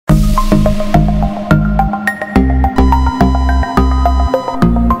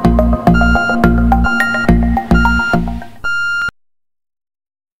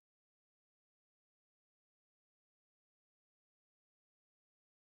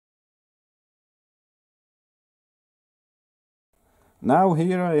Now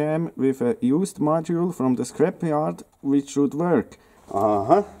here I am with a used module from the scrapyard which should work.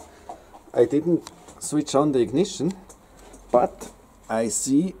 I didn't switch on the ignition, but I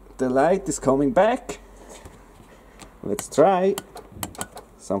see the light is coming back. Let's try.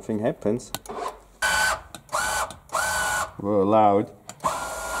 Something happens. Whoa, loud.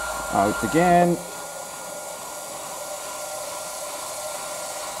 Out again.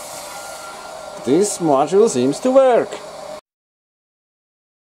 This module seems to work.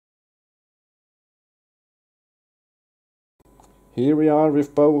 Here we are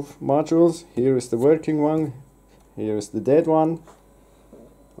with both modules. Here is the working one, here is the dead one.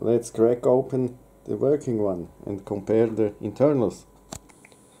 Let's crack open the working one and compare the internals.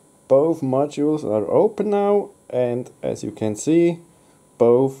 Both modules are open now, and as you can see,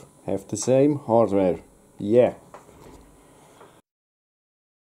 both have the same hardware. Yeah.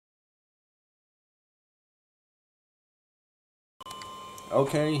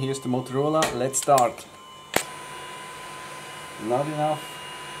 Okay, here's the Motorola. Let's start. Not enough.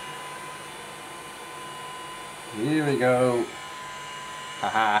 Here we go.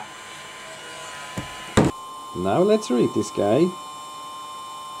 Haha. Now let's read this guy.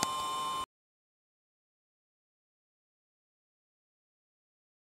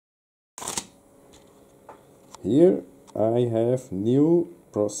 Here I have new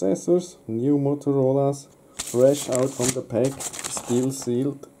processors, new Motorola's, fresh out from the pack, still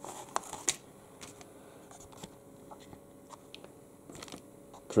sealed.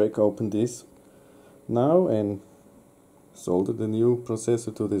 Crack open this now and solder the new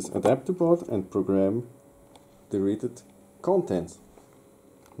processor to this adapter board and program the readed contents.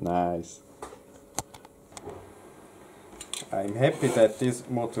 Nice. I'm happy that these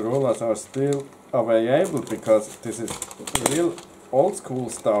Motorolas are still available because this is real old school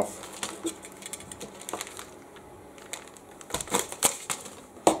stuff.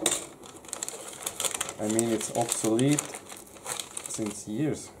 I mean, it's obsolete since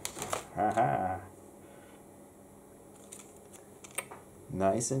years. Haha.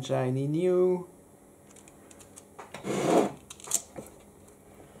 Nice and shiny new.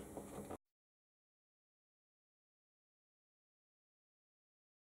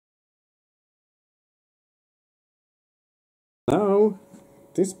 Now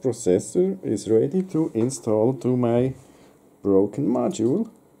this processor is ready to install to my broken module.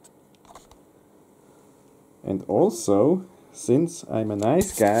 And also, since I'm a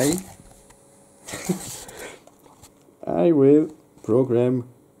nice guy, I will program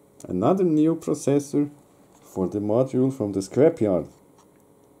another new processor for the module from the scrapyard,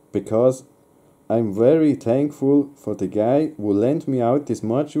 because I'm very thankful for the guy who lent me out this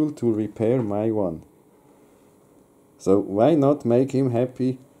module to repair my one. So why not make him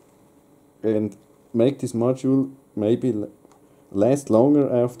happy and make this module maybe last longer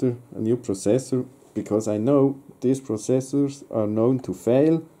after a new processor, because I know these processors are known to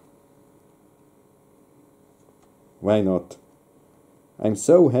fail. Why not? I'm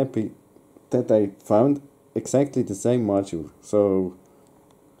so happy that I found exactly the same module. So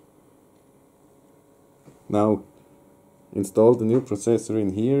now install the new processor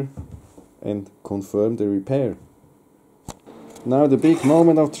in here and confirm the repair. Now the big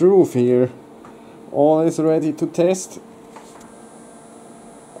moment of truth here. All is ready to test.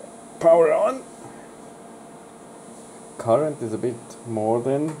 Power on. Current is a bit more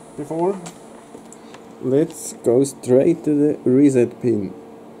than before. Let's go straight to the reset pin.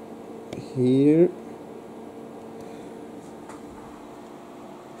 Here.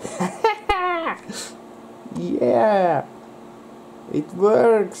 Yeah! It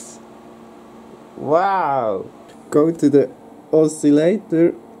works! Wow! Go to the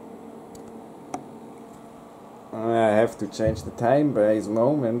oscillator. I have to change the time base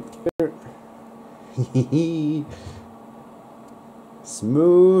moment.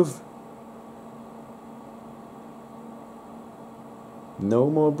 Smooth. No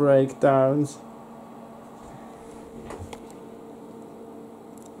more breakdowns.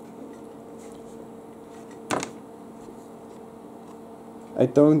 I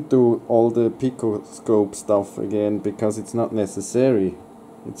don't do all the picoscope stuff again because it's not necessary.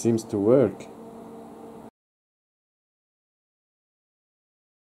 It seems to work.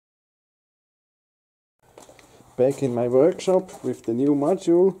 Back in my workshop with the new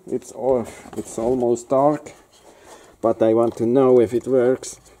module. It's almost dark, but I want to know if it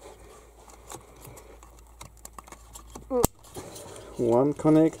works. One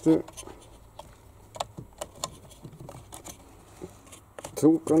connector,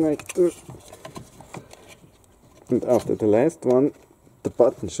 two connectors, and after the last one the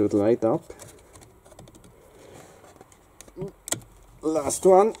button should light up. Last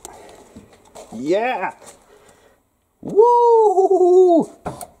one. Yeah! Woo!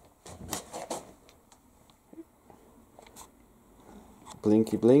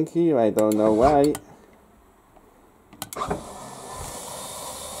 Blinky blinky, I don't know why.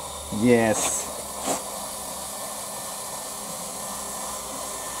 Yes!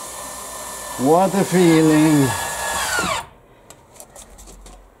 What a feeling!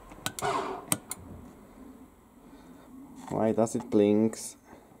 Why does it blinks?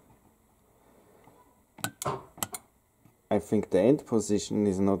 I think the end position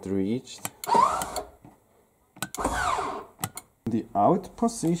is not reached. The out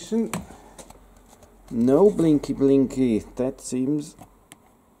position, no blinky blinky. That seems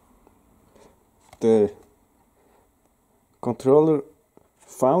the controller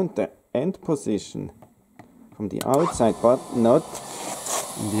found the end position from the outside, but not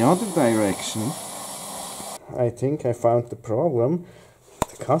in the other direction. I think I found the problem.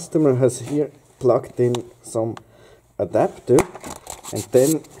 The customer has here plugged in some adapter, and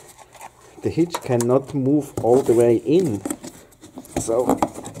then the hitch cannot move all the way in. So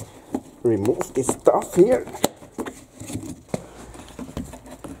remove this stuff here.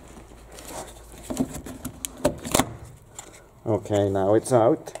 Okay, now it's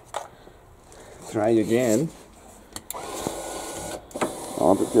out. Try again.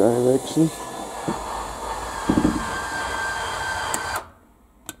 Other direction.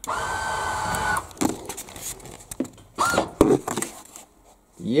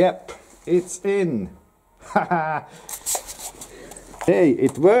 Yep, it's in. Haha. Hey,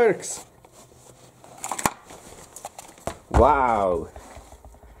 it works. Wow.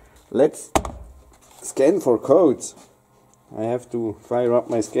 Let's scan for codes. I have to fire up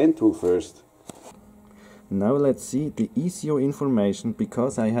my scan tool first. Now let's see the ECU information,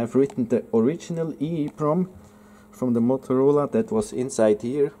 because I have written the original EEPROM from the Motorola that was inside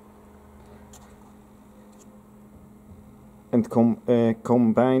here and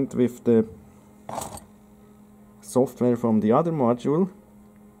combined with the software from the other module.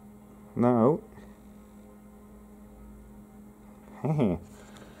 Now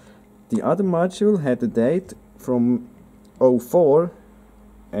the other module had a date from 04,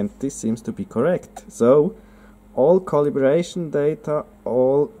 and this seems to be correct. So all calibration data,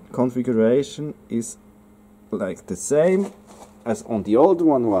 all configuration is like the same as on the old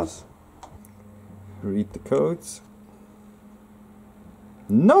one was. Read the codes.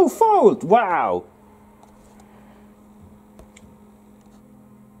 No fault! Wow!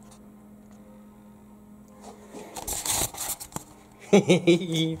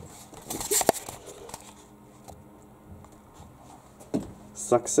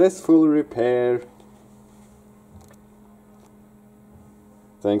 Successful repair.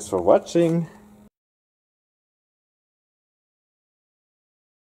 Thanks for watching.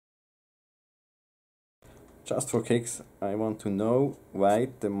 Just for kicks, I want to know why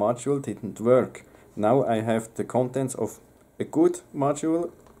the module didn't work. Now I have the contents of a good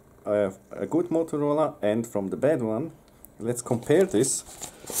module, a good Motorola, and from the bad one. Let's compare this.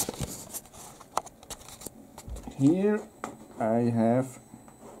 Here I have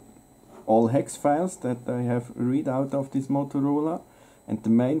all hex files that I have read out of this Motorola, and the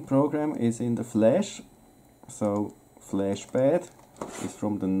main program is in the flash. So flash bad is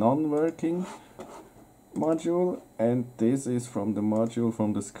from the non-working module, and this is from the module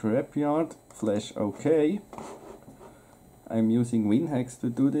from the scrapyard, flash OK. I'm using WinHex to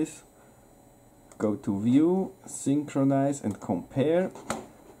do this. Go to view, synchronize and compare.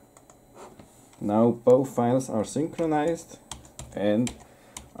 Now both files are synchronized, and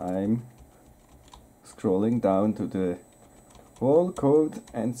I'm scrolling down to the whole code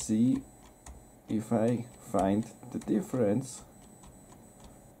and see if I find the difference.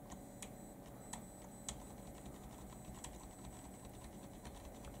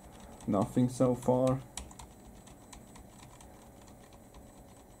 Nothing so far.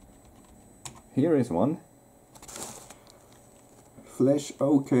 Here is one. Flash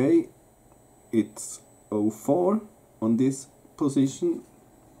OK, it's 04 on this position,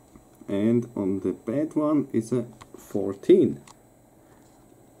 and on the bad one is a 14.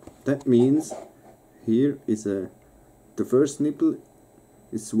 That means here is the first nipple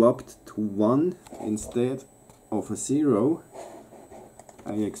is swapped to 1 instead of a 0.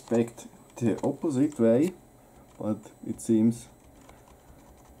 I expect the opposite way, but it seems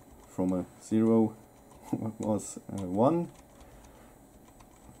from a 0 was a 1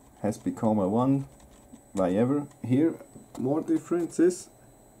 has become a 1. Why ever? Here more differences,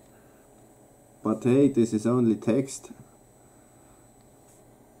 but hey, this is only text,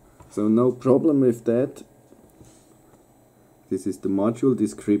 so no problem with that. This is the module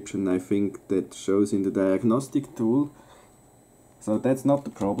description, I think, that shows in the diagnostic tool. So that's not the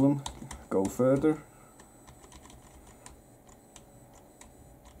problem. Go further.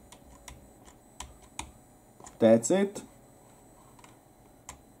 That's it.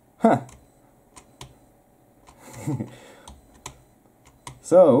 Huh.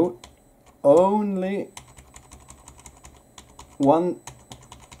 So, only one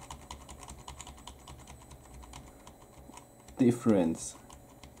difference.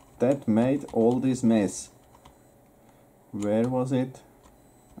 That made all this mess. Where was it?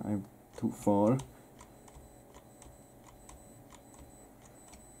 I'm too far.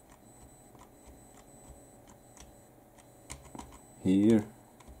 Here.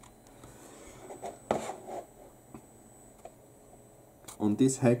 On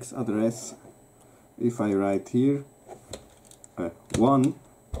this hex address, if I write here 1,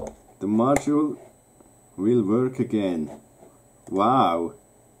 the module will work again. Wow!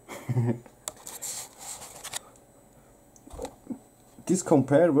 This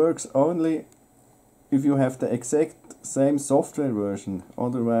compare works only if you have the exact same software version.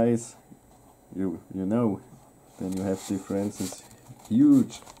 Otherwise, you know, then you have differences.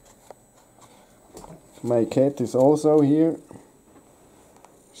 Huge. My cat is also here.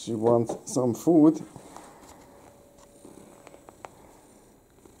 She wants some food.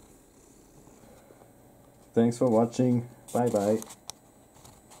 Thanks for watching. Bye bye.